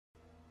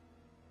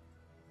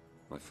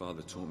My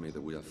father taught me that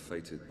we are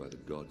fated by the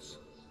gods,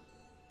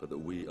 but that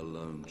we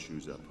alone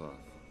choose our path.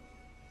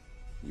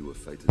 You were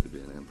fated to be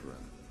an emperor,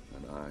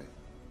 and I,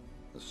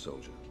 a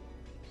soldier.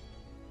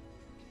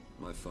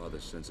 My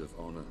father's sense of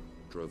honor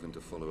drove him to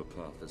follow a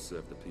path that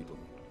served the people.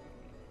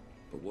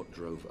 But what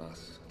drove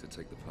us to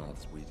take the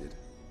paths we did?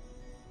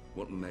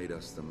 What made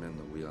us the men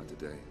that we are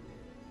today?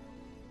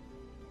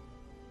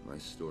 My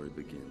story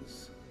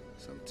begins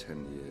some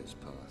 10 years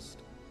past.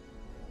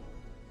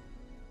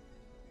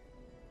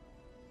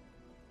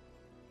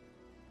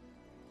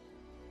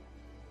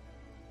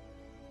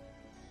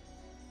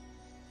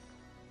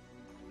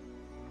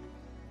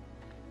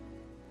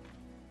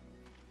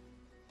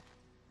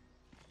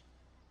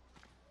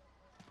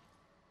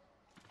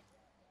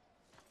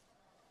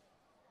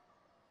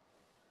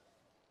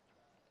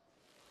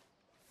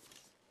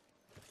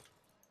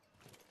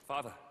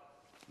 Father.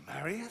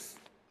 Marius?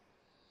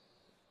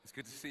 It's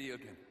good to see you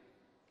again.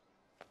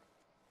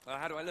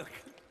 How do I look?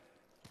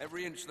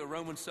 Every inch the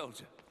Roman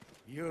soldier.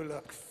 You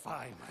look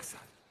fine, my son.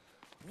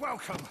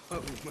 Welcome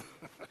home.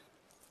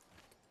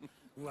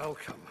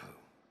 Welcome home.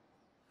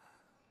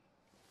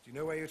 Do you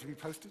know where you're to be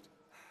posted?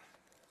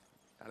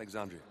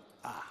 Alexandria.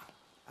 Ah,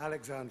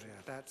 Alexandria.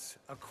 That's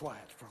a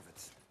quiet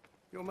province.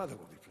 Your mother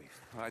will be pleased.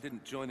 I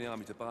didn't join the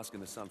army to bask in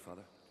the sun,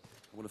 Father.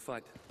 I want to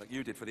fight, like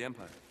you did for the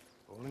Empire.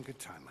 All in good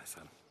time, my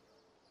son.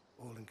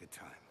 All in good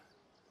time.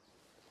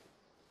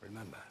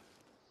 Remember,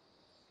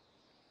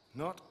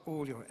 not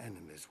all your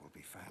enemies will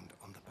be found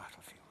on the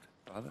battlefield.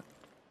 Father?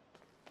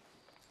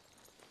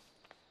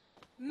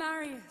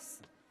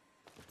 Marius!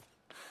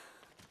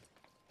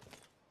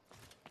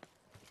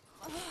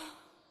 Oh.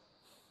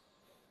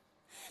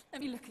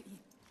 Let me look at you.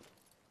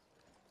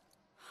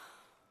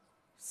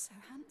 So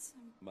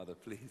handsome. Mother,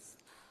 please.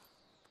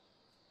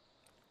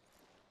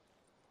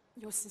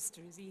 Your sister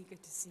is eager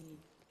to see you.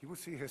 You will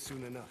see her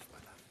soon enough, my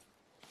love.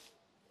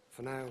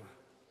 For now,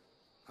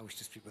 I wish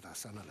to speak with our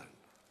son alone.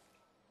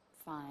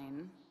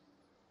 Fine.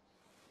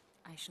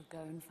 I shall go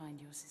and find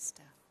your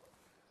sister.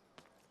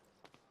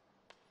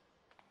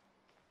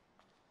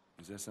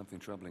 Is there something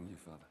troubling you,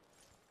 Father?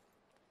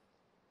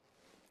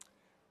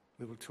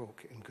 We will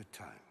talk in good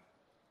time.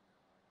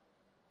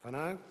 For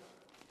now,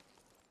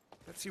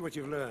 let's see what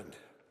you've learned.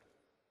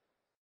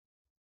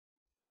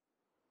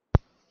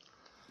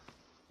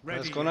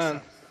 What's going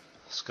on?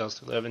 Scout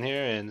 11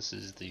 here, and this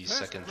is the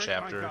second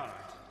chapter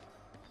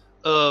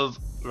of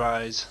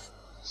Ryse.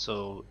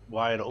 So,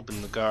 Y to open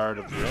the guard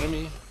of your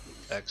enemy,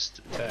 X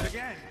to attack.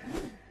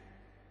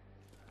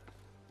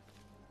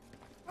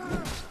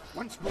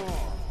 Once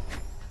more.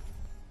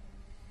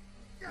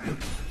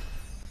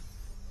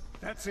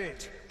 That's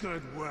it.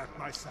 Good work,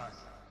 my son.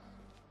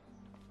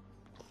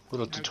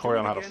 Little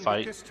tutorial on how to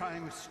fight. This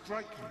time,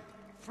 strike me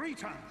 3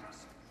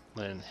 times.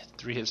 Then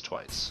 3 hits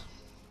twice.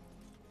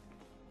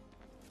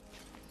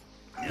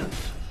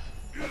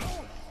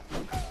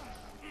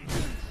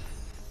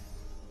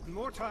 One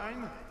more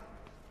time.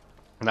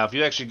 Now, if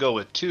you actually go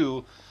with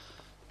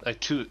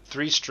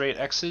 3 straight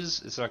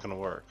X's, it's not going to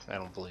work. I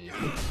don't believe.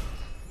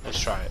 Let's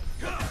try it.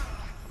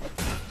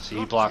 See,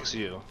 he blocks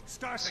you.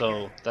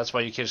 So that's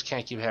why you just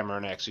can't keep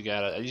hammering X. You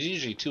gotta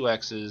usually 2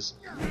 X's,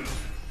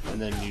 and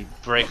then you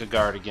break a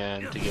guard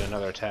again to get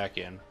another attack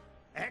in.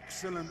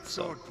 Excellent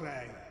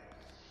swordplay.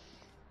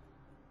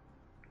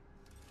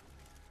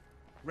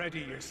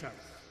 Ready yourself.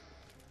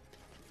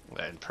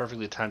 And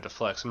perfectly timed to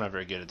flex. I'm not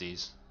very good at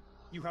these.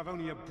 You have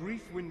only a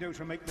brief window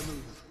to make the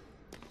move.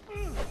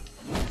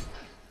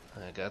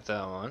 I got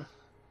that one.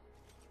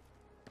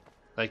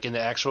 Like in the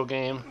actual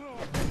game,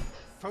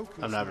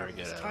 Focus, I'm not very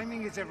good at it.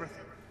 Timing is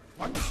everything.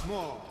 Once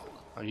more.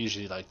 I'm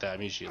usually like that.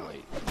 I'm usually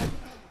late.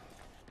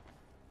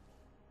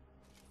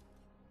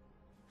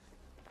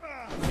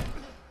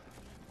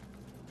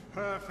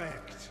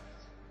 Perfect.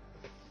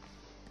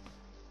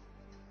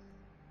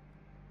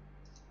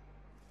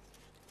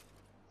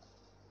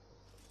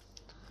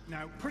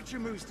 Now put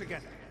your moves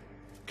together.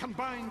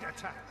 Combined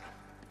attack.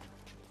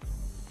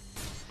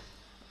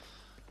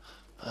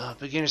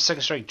 Begin your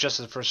second strike just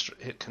as the first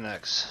hit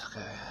connects.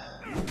 Okay.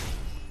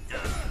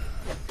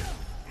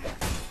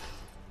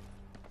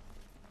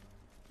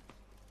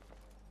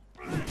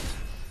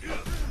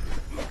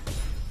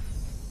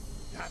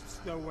 That's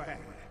the way.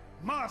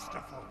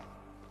 Masterful.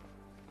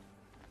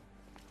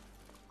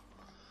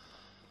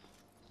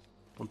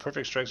 When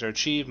perfect strikes are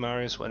achieved,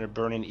 Marius will enter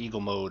Burning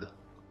Eagle mode.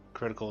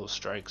 Critical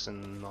strikes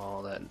and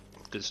all that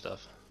good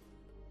stuff.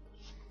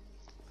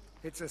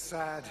 It's a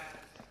sad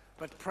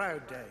but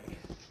proud day.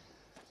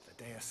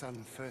 The day a son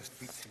first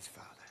beats his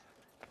father.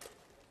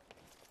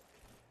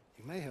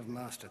 He may have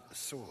mastered the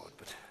sword,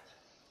 but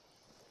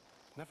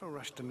never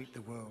rush to meet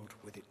the world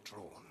with it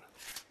drawn.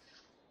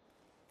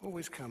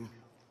 Always come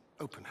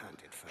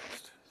open-handed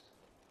first.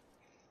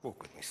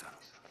 Walk with me, son.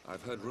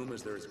 I've heard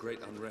rumors there is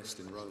great unrest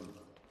in Rome.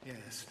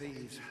 Yes,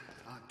 these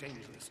are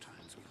dangerous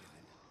times we live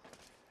in.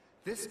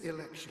 This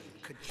election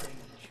could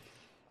change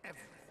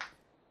everything.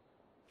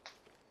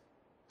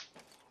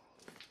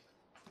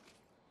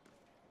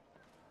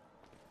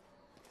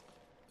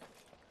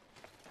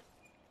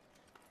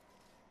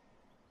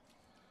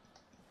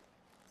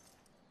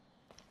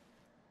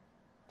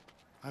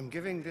 I'm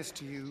giving this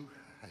to you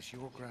as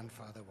your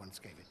grandfather once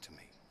gave it to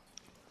me.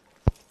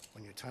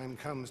 When your time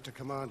comes to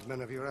command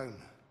men of your own,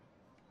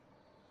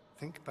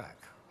 think back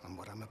on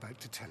what I'm about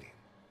to tell you.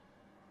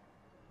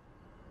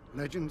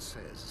 Legend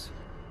says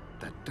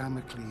that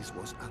Damocles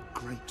was a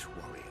great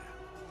warrior.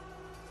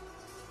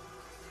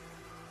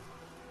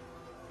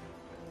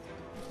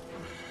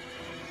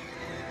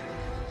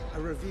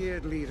 A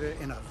revered leader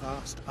in a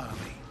vast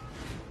army.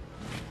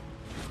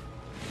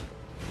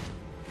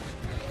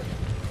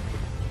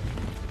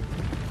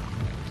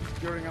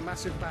 During a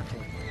massive battle,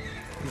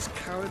 his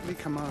cowardly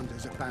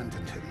commanders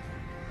abandoned him.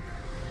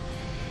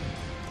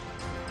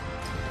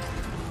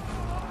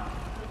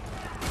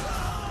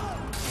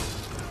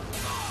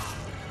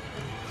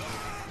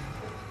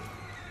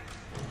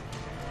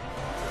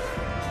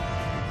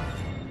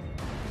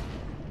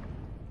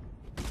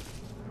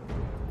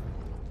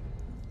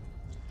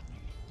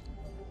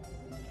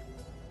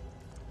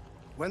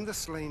 When the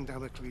slain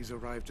Damocles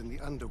arrived in the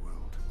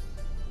underworld,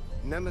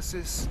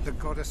 Nemesis, the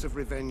goddess of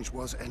revenge,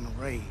 was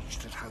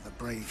enraged at how the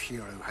brave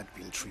hero had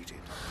been treated.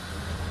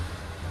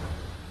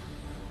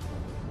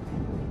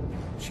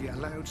 She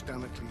allowed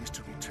Damocles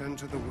to return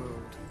to the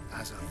world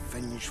as a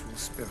vengeful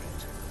spirit,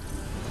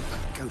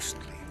 a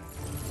ghostly,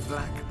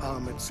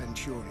 black-armored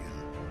centurion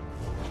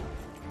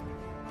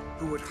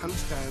who would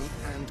hunt down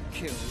and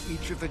kill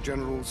each of the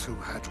generals who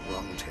had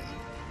wronged him.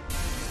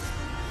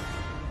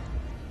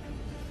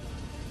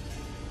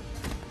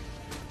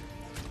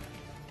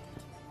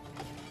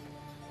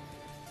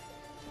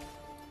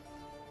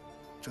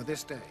 To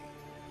this day,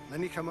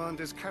 many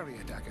commanders carry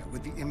a dagger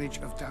with the image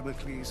of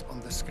Damocles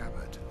on the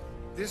scabbard.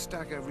 This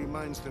dagger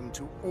reminds them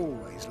to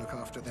always look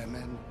after their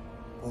men,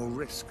 or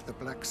risk the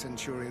Black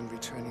Centurion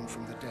returning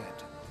from the dead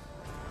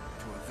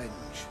to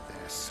avenge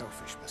their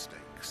selfish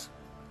mistakes.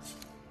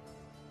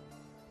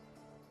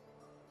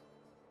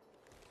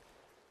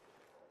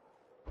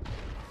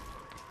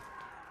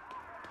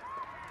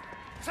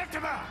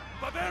 Septima!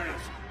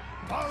 Barbarians!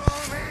 Follow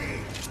me!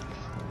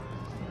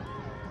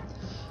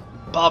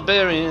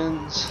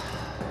 Barbarians.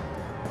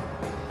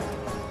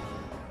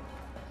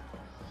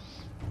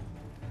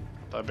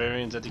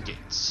 Barbarians at the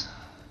gates.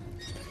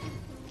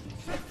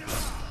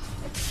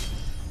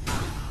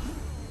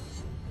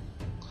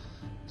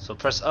 So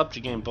press up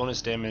to gain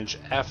bonus damage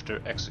after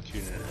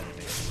executing an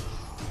enemy.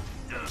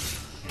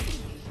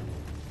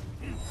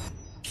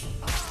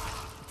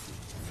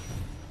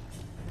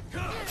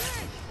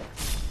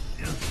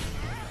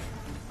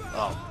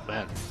 Oh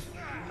man,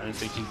 I didn't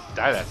think he'd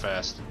die that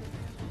fast.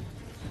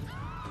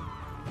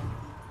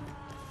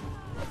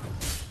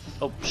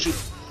 Oh shoot,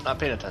 not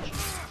paying attention.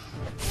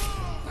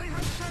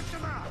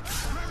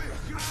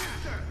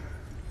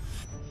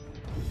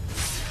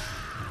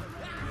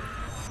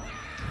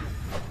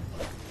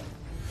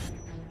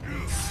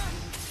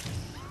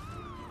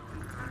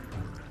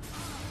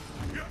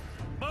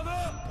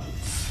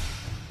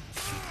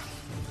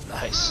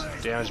 Nice,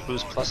 damage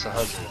boost plus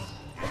 100.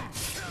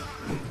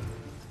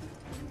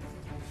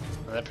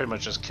 Well, that pretty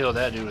much just killed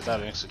that dude without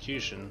an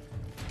execution.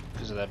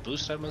 Because of that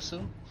boost, I'm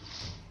assuming?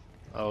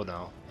 Oh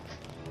no.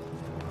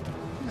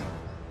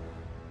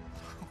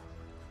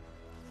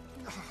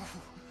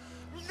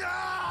 No!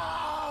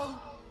 I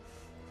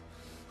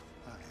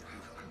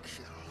will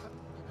kill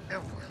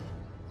every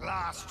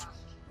last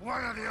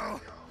one of you!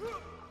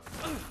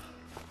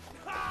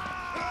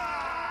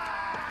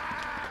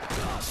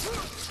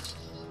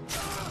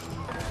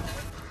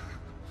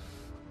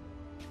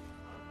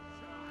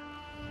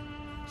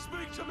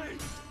 Speak to me!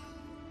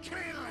 Kill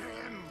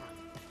him!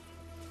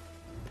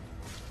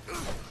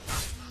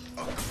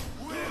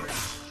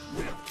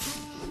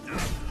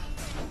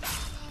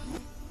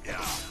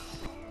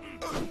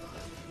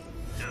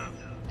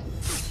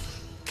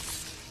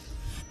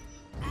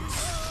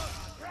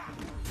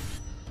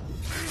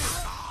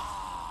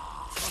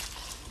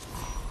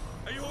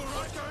 Are you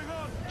alright going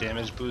on?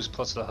 Damage boost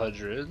plus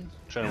 100.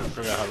 Trying to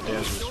figure out how the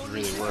damage boost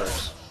really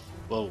works.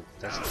 Whoa,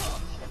 that's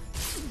not.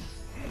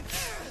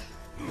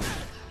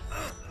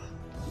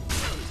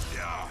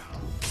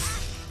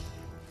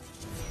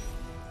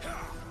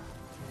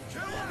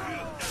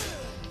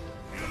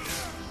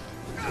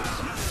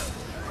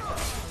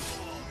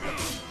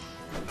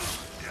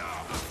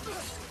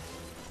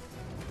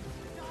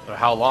 Or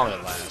how long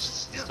it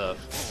lasts and stuff.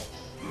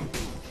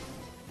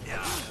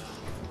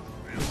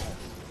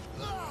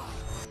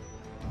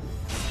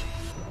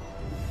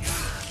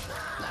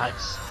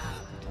 Nice.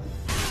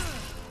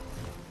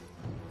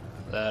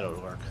 That'll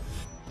work.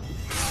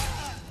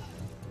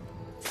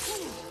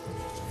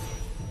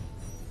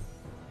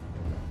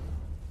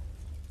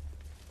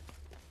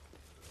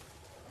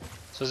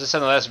 So as I said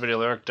in the last video,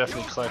 there are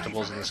definitely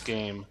collectibles in this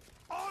game,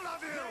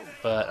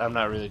 but I'm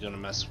not really going to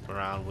mess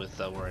around with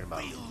worrying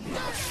about them.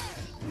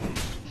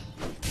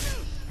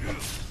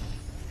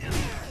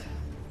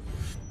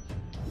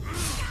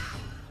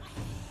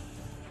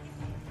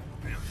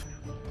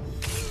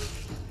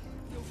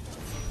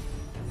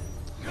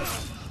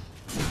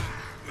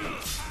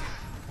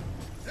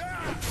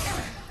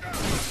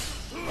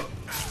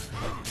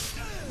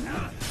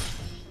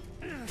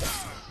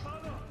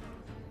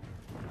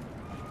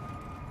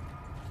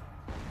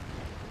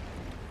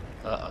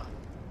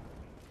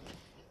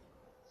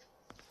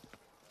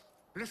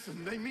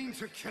 Listen, they mean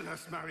to kill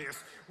us,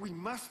 Marius. We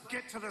must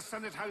get to the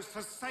Senate House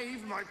to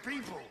save my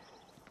people.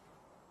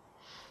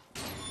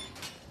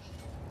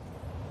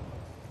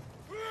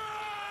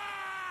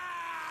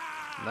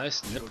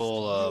 Nice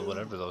nipple,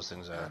 whatever those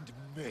things are. And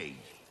me.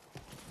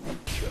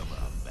 Come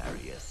on,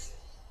 Marius.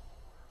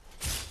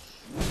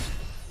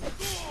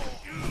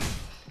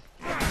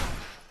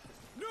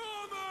 No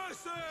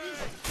mercy!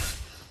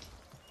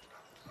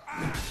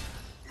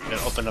 I'm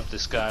gonna open up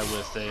this guy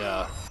with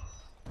a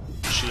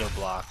shield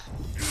block.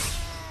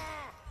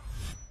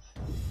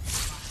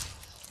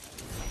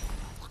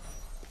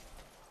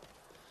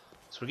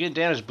 So we're getting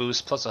damage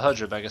boost plus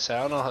 100, but like I said,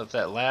 I don't know if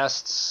that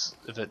lasts,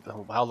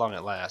 how long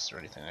it lasts or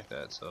anything like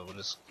that. So we'll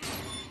just,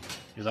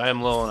 because I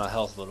am low on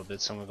health a little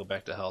bit, so I'm gonna go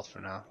back to health for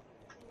now.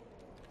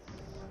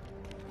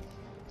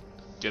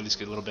 At least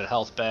get a little bit of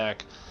health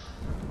back.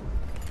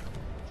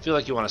 I feel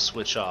like you want to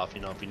switch off,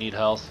 you know, if you need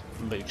health,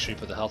 make sure you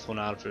put the health one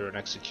out for an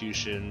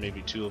execution,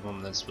 maybe 2 of them,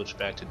 and then switch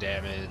back to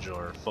damage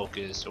or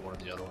focus or one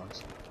of the other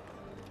ones.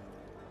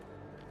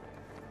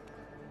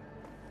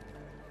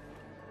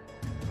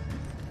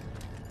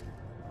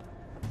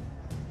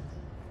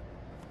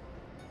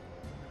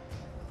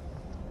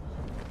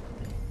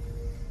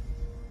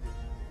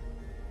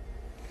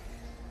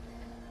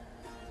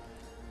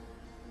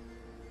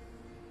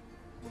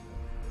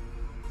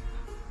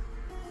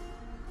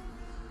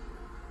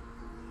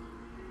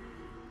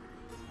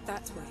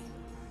 That way.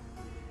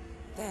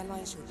 There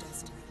lies your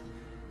destiny.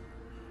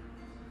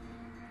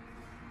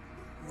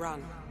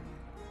 Run.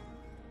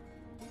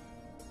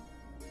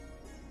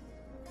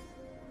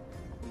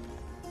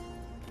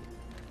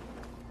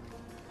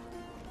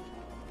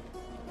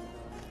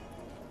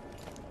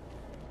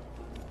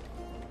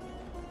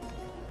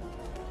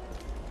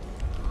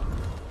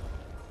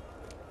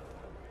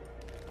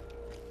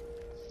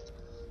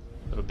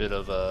 A little bit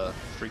of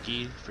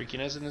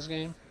freakiness in this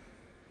game,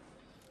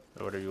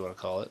 or whatever you want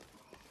to call it.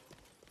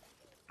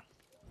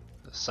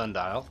 The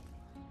sundial.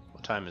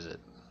 What time is it?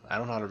 I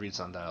don't know how to read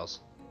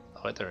sundials.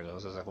 Oh wait, there it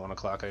goes. It's like 1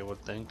 o'clock, I would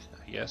think.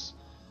 I guess.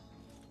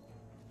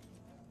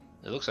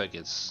 It looks like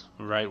it's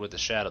right with the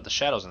shadow. The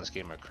shadows in this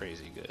game are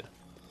crazy good,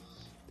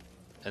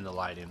 and the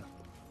lighting.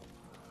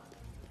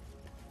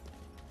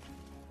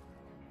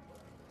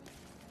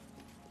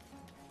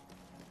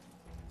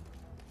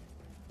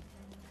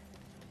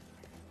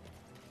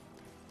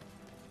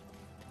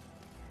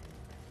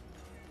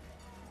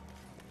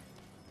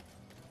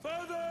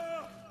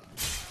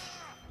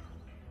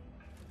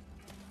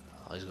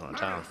 Oh, he's going to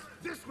town.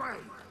 This way.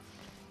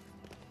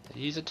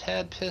 He's a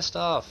tad pissed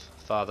off,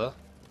 father.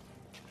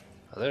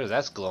 Oh,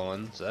 that's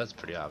glowing, so that's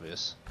pretty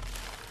obvious.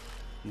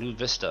 New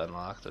vista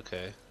unlocked,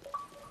 okay.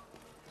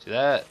 See,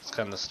 that's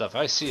kind of the stuff.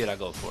 I see it, I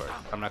go for it.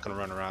 I'm not going to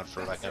run around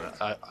for like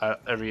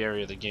every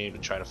area of the game to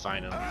try to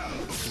find him,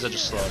 because they'll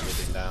just slow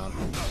everything down.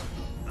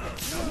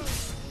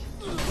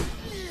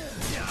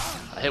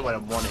 I hit when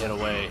I'm 1 hit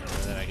away,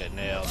 and then I get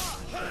nailed.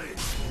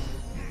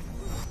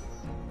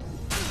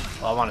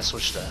 Oh, I want to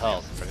switch to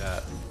health, I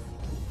forgot.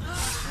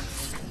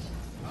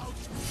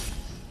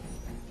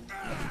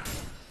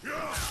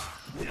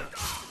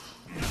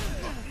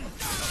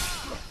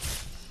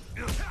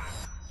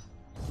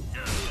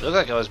 It looked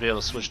like I was able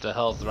to switch to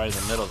health right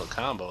in the middle of the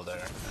combo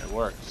there. It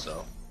worked,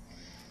 so.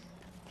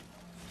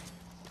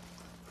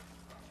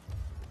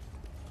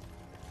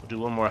 We'll do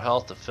 1 more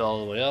health to fill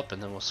all the way up,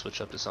 and then we'll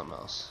switch up to something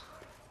else.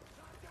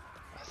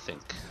 I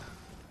think.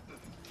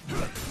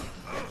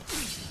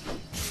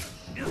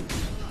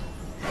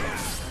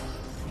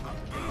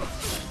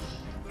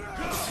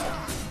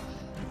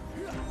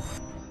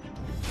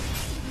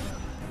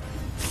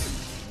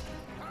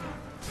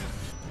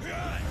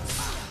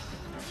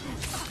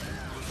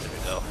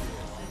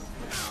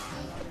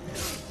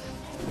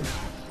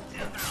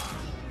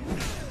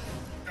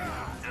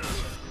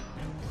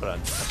 But I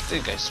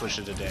think I switched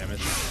it to damage.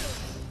 I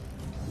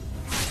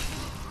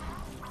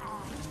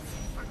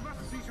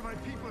must see to my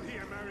people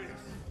here,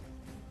 Marius.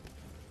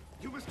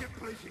 You must get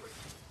Placius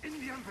in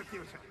the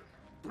amphitheater.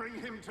 Bring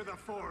him to the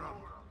forum.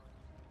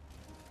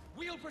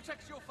 We'll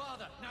protect your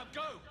father. Now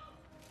go.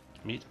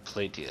 Meet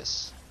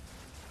Placius.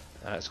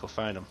 Alright, let's go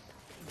find him.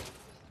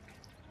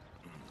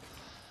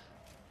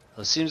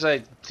 It seems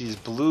like these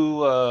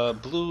blue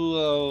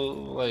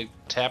like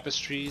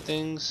tapestry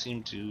things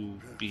seem to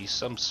be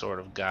some sort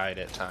of guide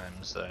at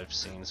times that I've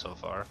seen so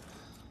far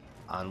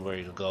on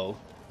where to go.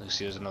 You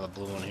see, there's another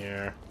blue one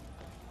here.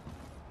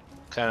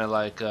 Kind of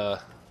like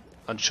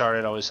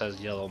Uncharted always has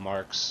yellow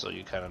marks, so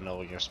you kind of know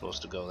when you're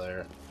supposed to go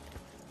there.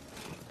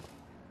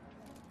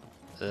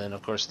 And then,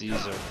 of course,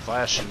 these are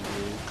flashing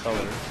blue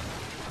color,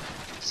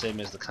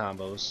 same as the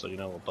combos, so you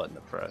know what button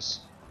to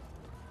press.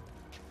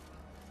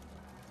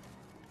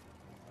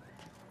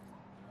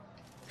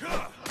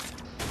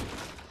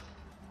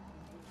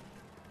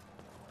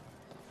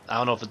 I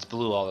don't know if it's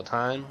blue all the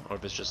time or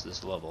if it's just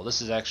this level.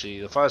 This is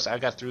actually the farthest I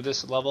got through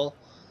this level,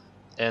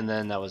 and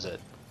then that was it.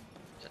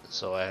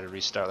 So I had to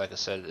restart, like I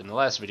said in the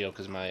last video,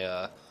 because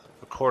my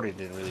recording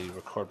didn't really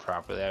record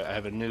properly. I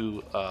have a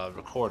new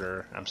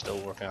recorder. I'm still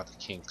working out the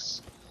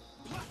kinks.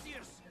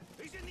 Placius,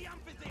 he's in the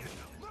amphitheater.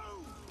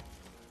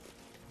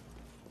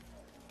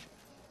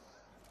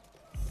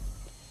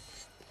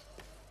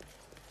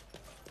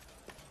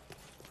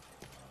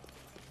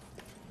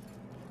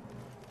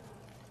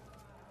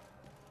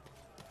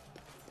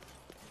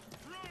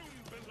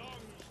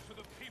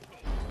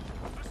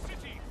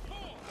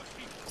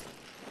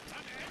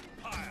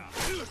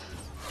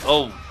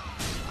 Oh!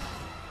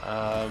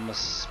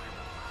 Must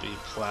be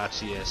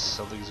Plateus. I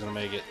don't think he's gonna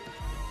make it.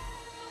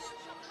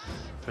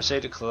 Press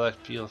A to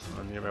collect peel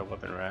from a nearby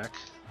weapon rack.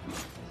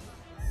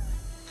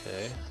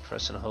 Okay.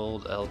 Press and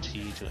hold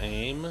LT to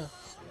aim. And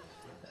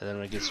then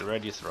when it gets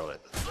red, you throw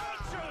it.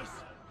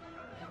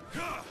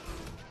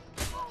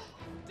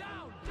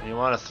 And you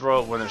want to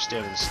throw it when they're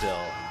standing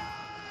still.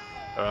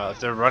 If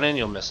they're running,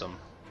 you'll miss them.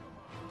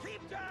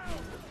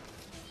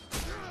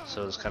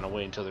 So just kind of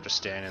wait until they're just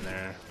standing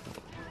there,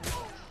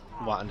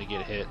 wanting to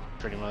get hit,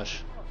 pretty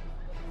much.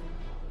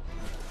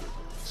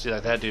 See,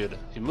 like that dude,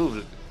 he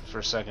moved for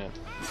a second,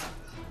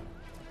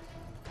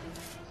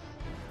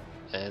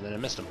 and then I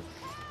missed him.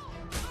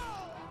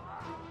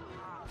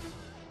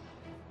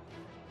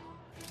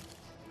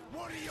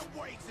 What are you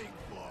waiting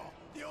for?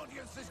 The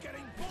audience is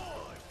getting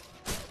bored.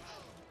 I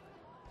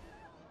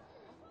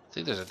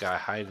think there's a guy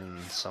hiding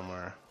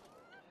somewhere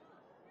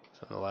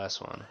from the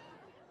last one.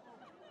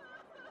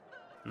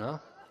 No?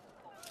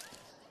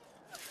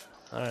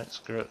 Alright,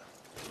 screw it.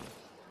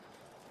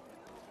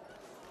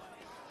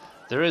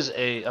 There is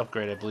a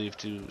upgrade, I believe,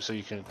 to so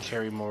you can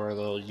carry more,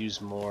 they'll use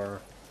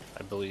more,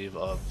 I believe,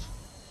 of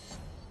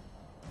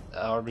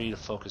RB to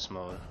focus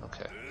mode.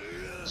 Okay.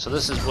 So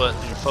this is what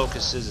your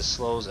focus is, it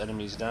slows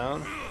enemies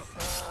down.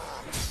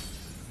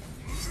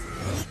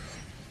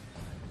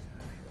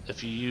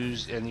 If you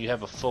use, and you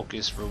have a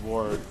focus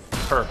reward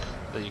perk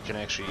that you can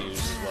actually use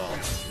as well.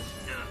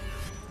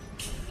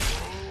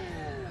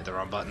 Hit the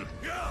wrong button.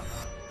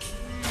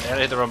 And I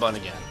hit the wrong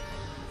button again.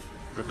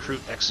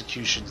 Recruit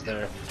executions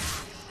there.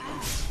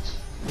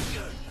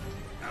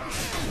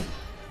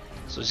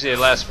 So you see it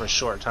lasts for a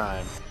short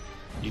time.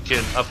 You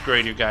can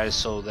upgrade your guys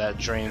so that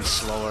drains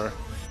slower.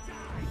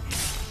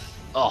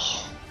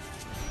 Oh.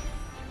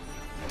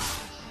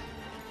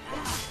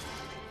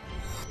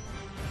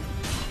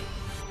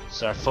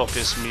 So our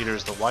focus meter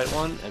is the white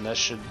one, and that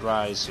should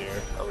rise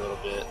here a little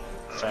bit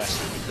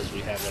faster because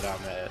we have it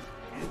on that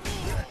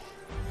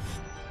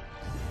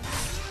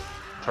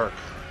perk.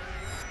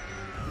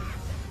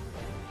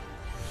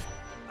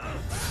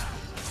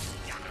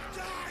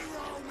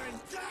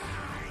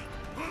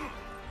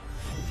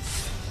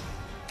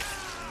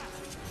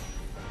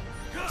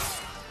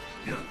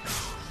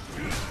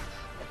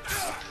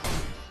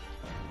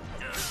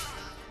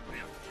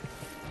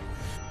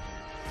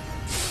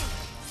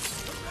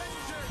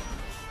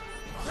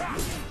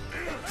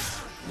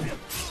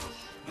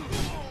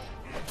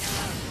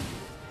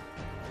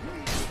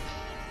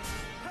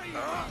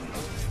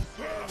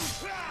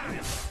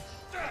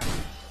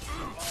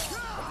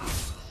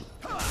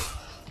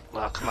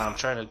 Oh, come on, I'm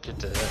trying to get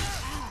to it.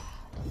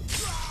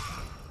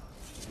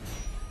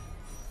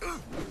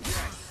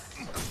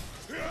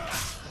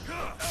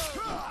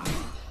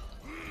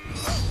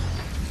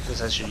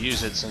 Guess I should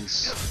use it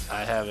since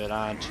I have it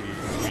on to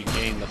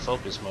regain the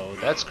focus mode.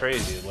 That's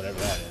crazy, whatever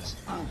that is.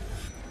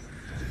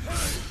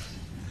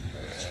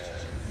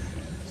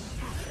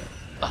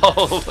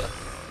 Oh!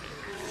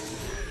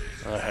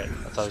 Alright,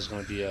 I thought it was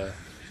going to be a...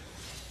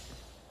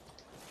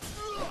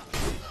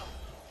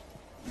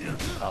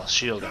 Oh,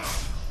 shield out.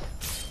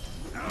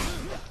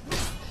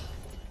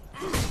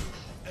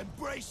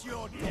 Embrace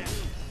your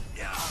death.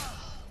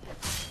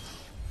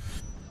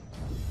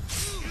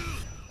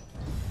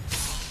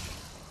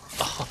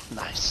 Oh,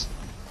 nice.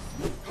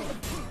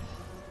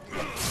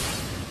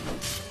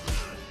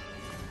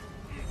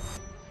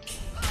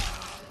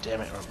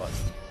 Damn it, wrong button.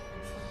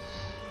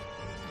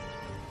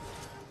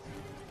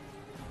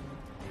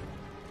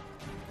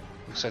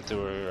 Looks like there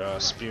were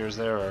spears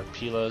there, or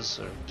pilas,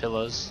 or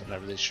pillas. I'm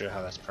not really sure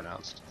how that's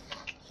pronounced.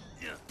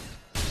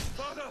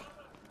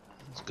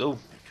 Let's go.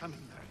 They're coming,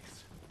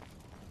 Marius.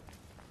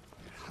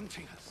 They're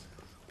hunting us.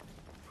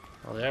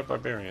 Oh, they are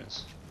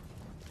barbarians.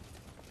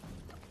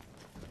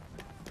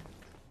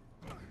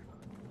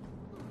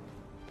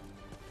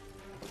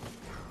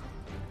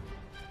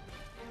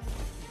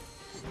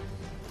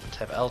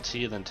 Tap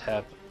LT, then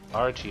tap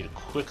RT to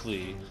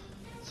quickly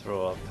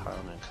throw a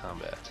pound in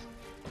combat.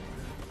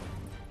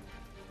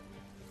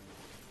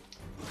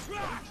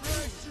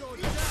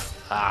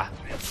 Ah.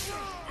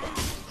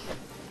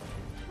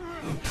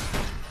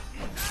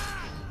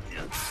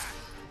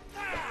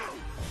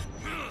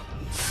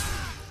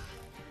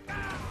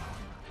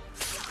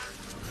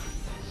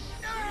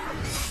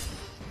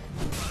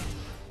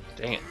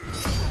 Dang it.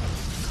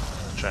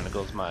 I'm trying to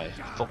go with my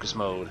focus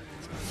mode.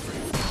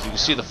 You can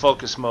see the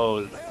focus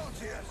mode.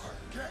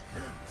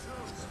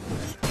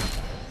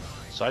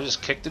 So I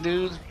just kicked the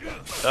dude?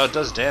 Oh, it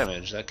does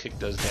damage. That kick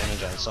does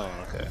damage on its own.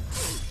 Okay.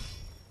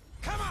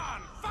 Come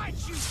on, fight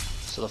you.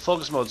 So the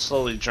focus mode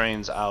slowly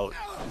drains out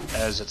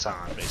as it's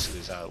on,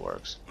 basically is how it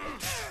works.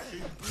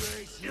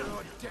 Embrace your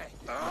death.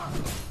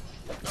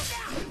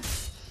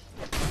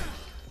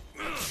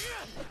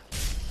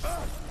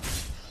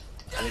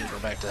 I need to go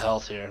back to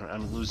health here.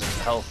 I'm losing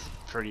health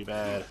pretty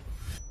bad.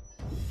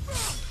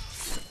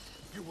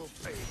 You will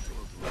pay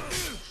to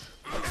agree.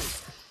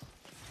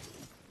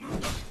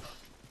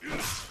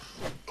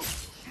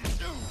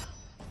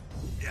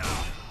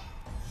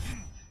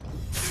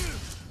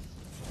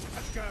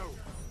 Let's go.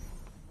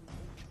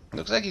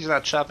 Looks like he's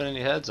not chopping any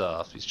heads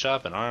off. He's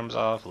chopping arms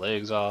off,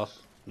 legs off,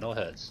 no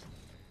heads.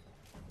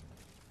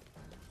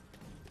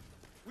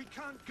 We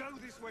can't go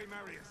this way,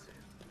 Marius.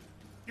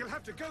 You'll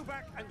have to go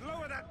back and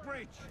lower that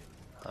bridge.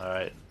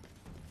 Alright.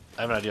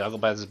 I have an idea. I'll go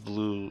buy this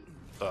blue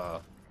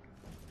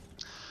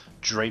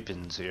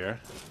drapings here.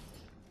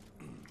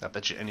 I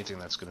bet you anything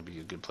that's going to be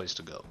a good place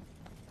to go.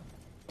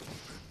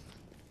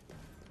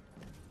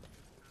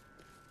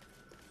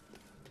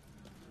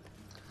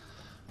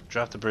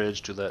 Drop the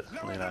bridge to let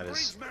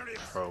Leonidas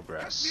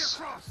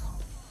progress.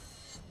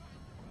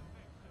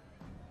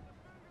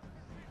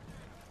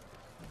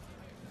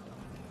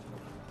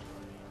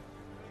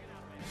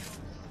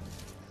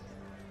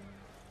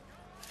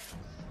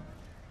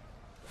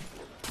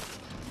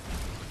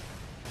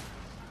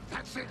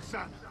 That's it,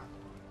 son.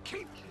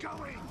 Keep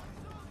going.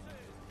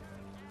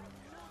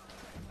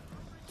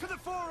 To the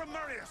Forum,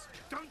 Marius.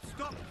 Don't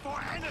stop for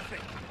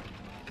anything.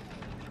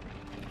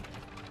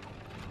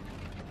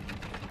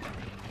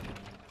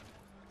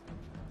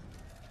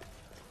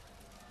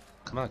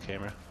 Come on,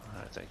 camera.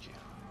 Alright, thank you.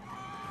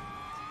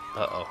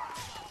 Uh-oh.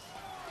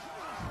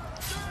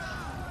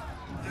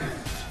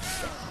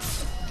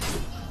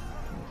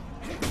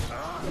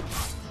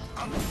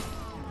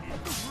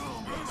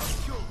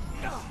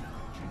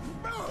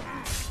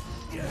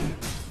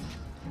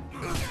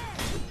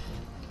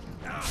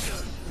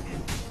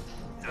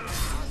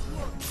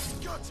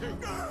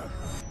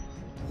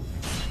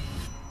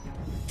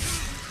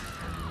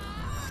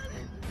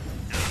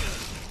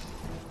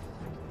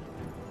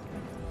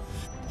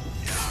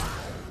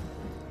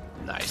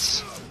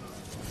 Nice.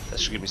 That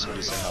should give me some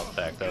decent health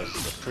back. That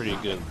was a pretty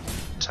good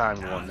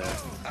timed one there.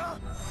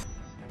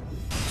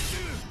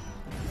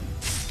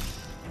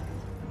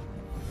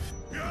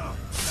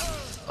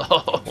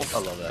 Oh, I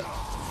love that.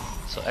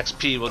 So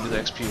XP, we'll do the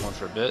XP one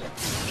for a bit.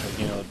 Try to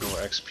gain a little more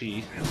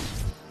XP.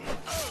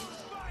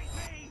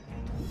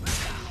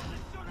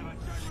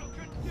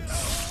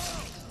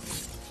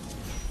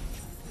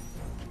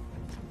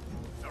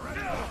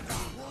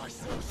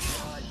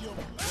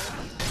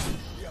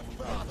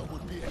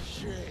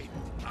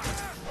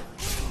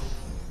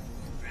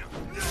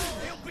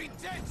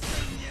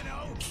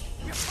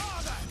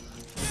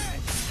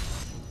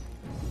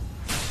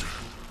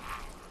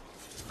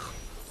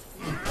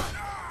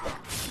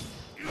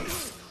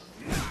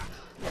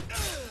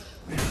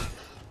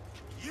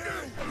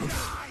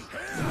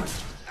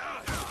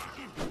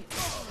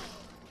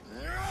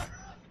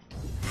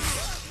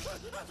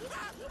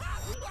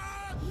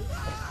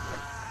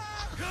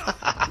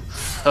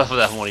 Of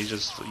that one, he's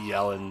just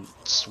yelling,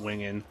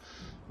 swinging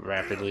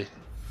rapidly.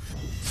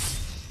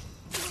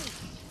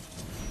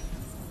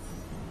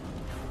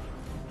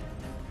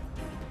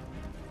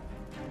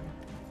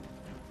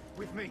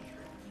 With me.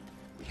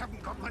 We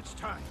haven't got much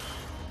time.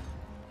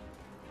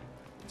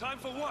 Time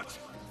for what?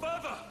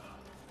 Further!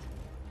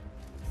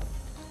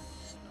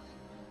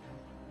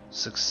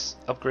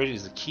 Upgrading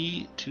is the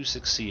key to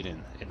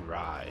succeeding in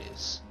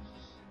Ryse.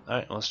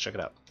 Alright, well, let's check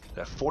it out.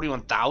 Got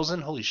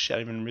 41,000? Holy shit, I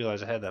didn't even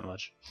realize I had that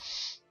much.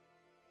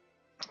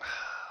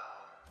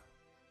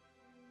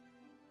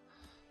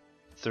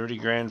 30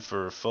 grand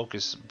for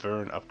focus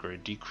burn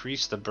upgrade.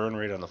 Decrease the burn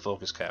rate on the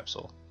focus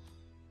capsule.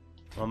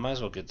 Well, might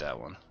as well get that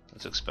one.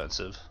 It's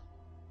expensive.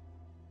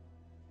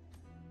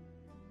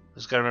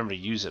 Just gotta remember to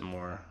use it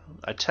more.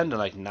 I tend to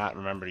like not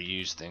remember to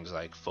use things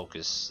like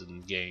focus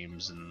and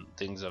games and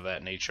things of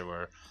that nature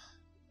where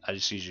I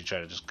just usually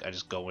try to I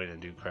just go in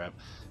and do crap.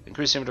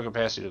 Increase inventory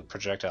capacity of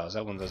projectiles.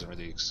 That one doesn't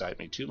really excite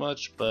me too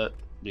much, but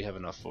we have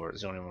enough for it.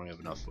 It's the only one we have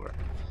enough for.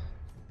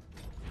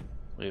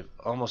 We have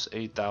almost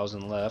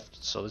 8,000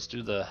 left, so let's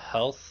do the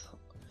health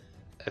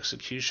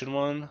execution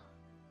one.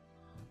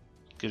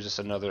 Gives us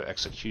another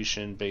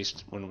execution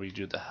based when we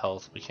do the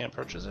health. We can't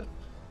purchase it.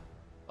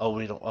 Oh,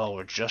 we don't. Oh,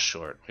 we're just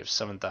short. We have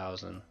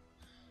 7,000.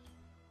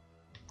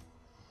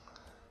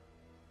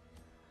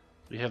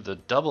 We have the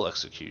double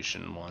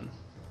execution one.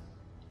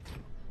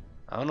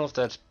 I don't know if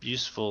that's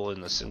useful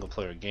in the single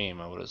player game.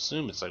 I would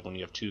assume it's like when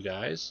you have two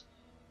guys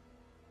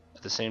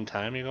at the same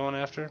time you're going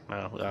after.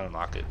 I don't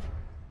unlock it.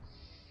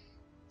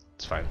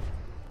 It's fine.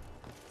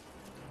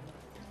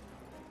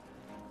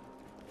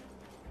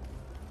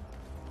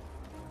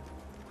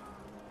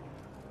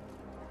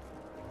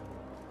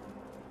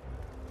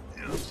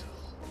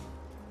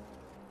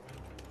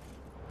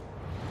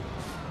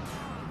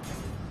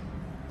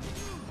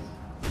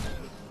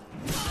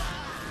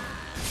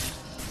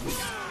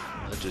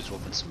 That dude's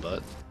whooping some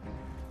butt.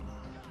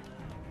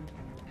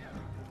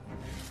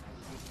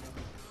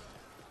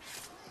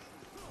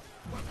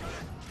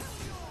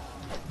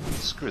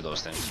 Screw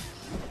those things.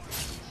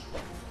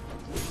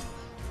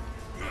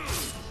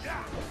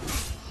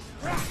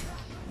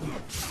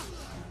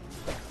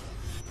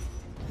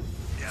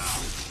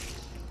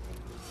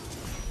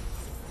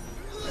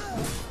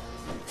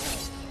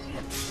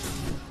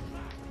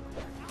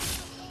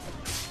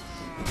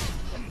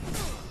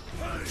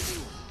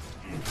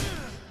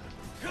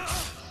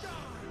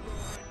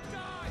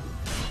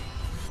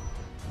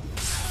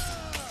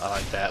 I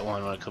like that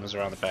one when it comes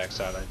around the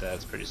backside like that.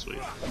 It's pretty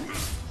sweet.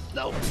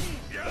 No.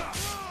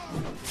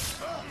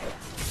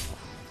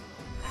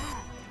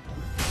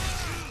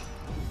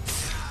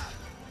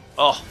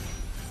 Oh.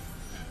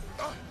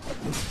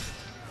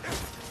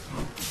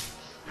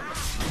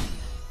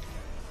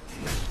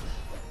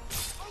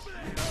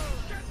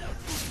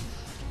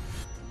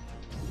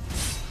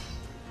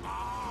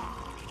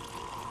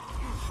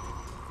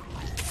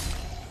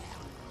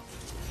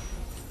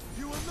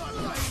 You will not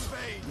die in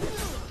vain.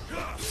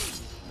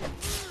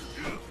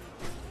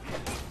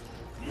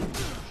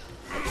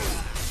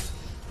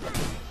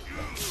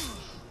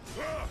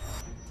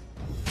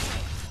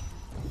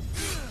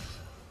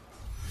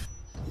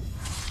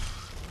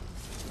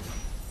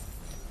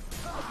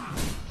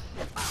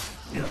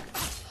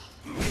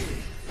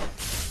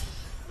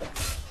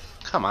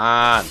 Come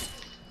on.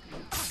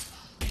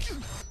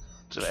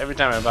 So every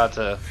time I'm about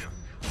to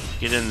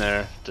get in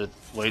there to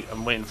wait,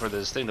 I'm waiting for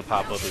this thing to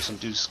pop up. There's some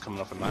deuce coming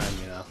up from behind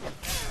me now.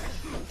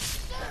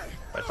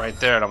 Like right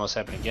there, it almost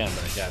happened again,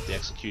 but I got the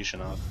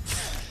execution off.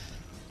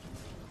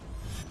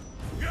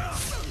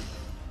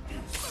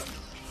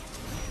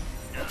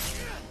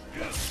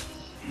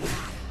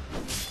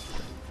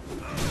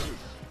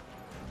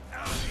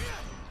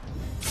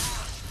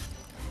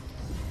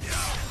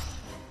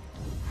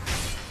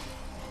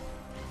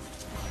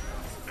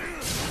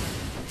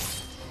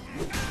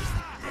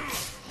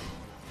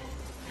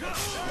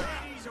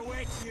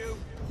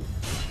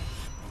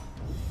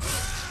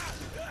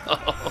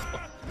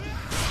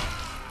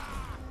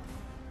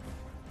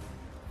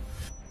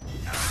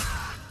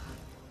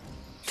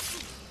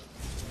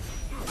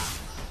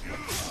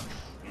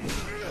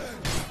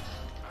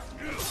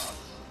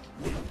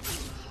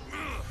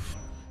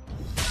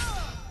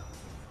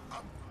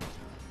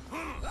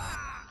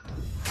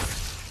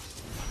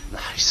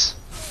 Nice.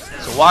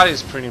 So Y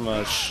is pretty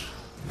much.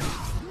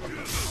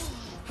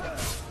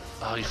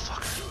 Oh, you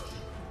fucker.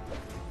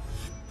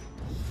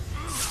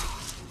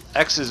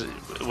 X is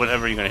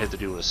whenever you're gonna hit the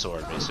dude with a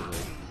sword, basically.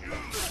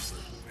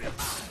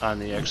 On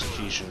the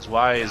executions.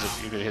 Y is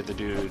if you're gonna hit the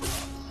dude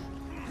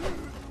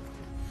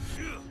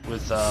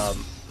with a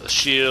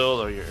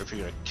shield, or if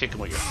you're gonna kick him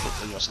with your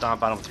foot, you know,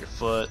 stomp on him with your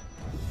foot.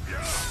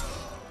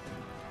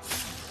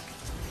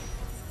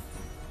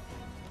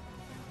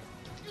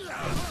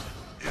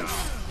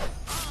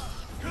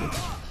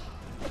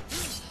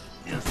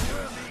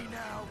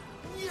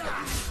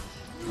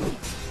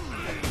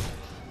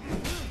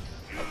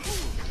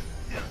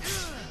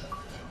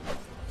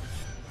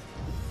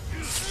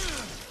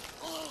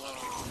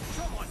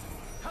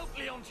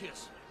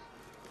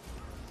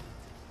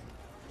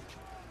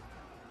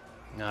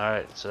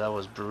 Alright, so that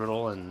was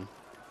brutal and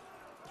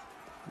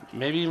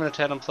maybe even a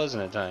tad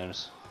unpleasant at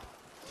times.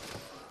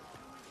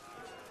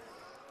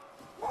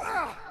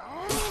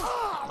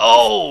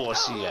 Oh, I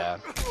see, yeah.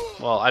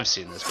 Well, I've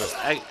seen this, but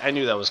I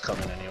knew that was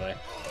coming anyway.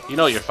 You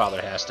know your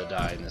father has to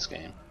die in this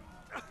game.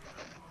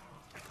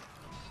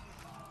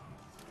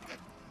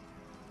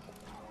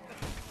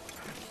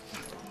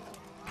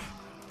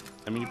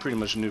 I mean, you pretty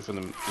much knew from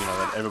the, you know,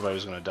 that everybody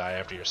was going to die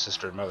after your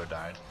sister and mother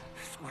died.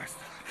 It's worse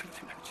than I could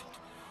imagine.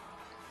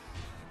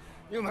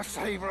 You must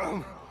save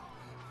Rome.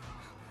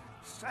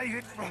 Save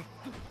it from...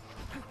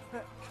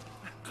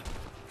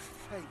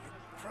 Save it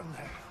from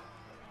there.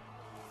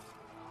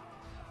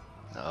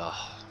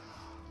 Oh.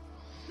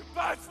 You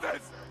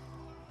bastards!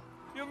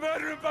 You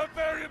murdering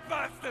barbarian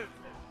bastards!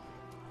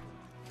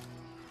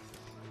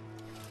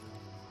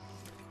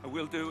 I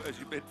will do as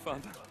you bid,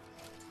 Father.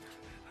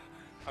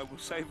 I will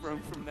save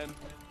Rome from them.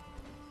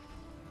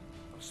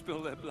 I'll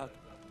spill their blood.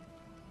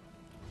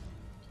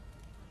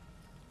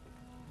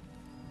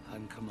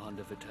 I'm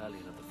Commander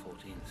Battalion of the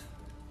 14th.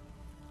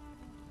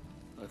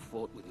 I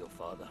fought with your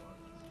father.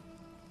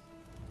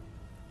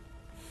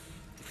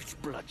 If it's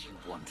blood you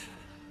want,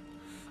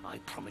 I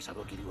promise I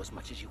will give you as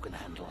much as you can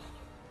handle.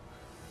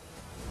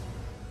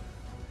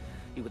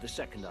 You were the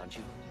second, aren't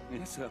you?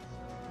 Yes, sir.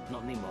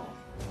 Not anymore.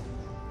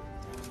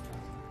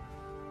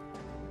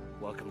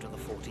 Welcome to the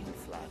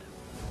 14th, lad.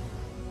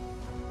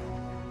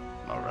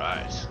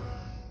 Alright.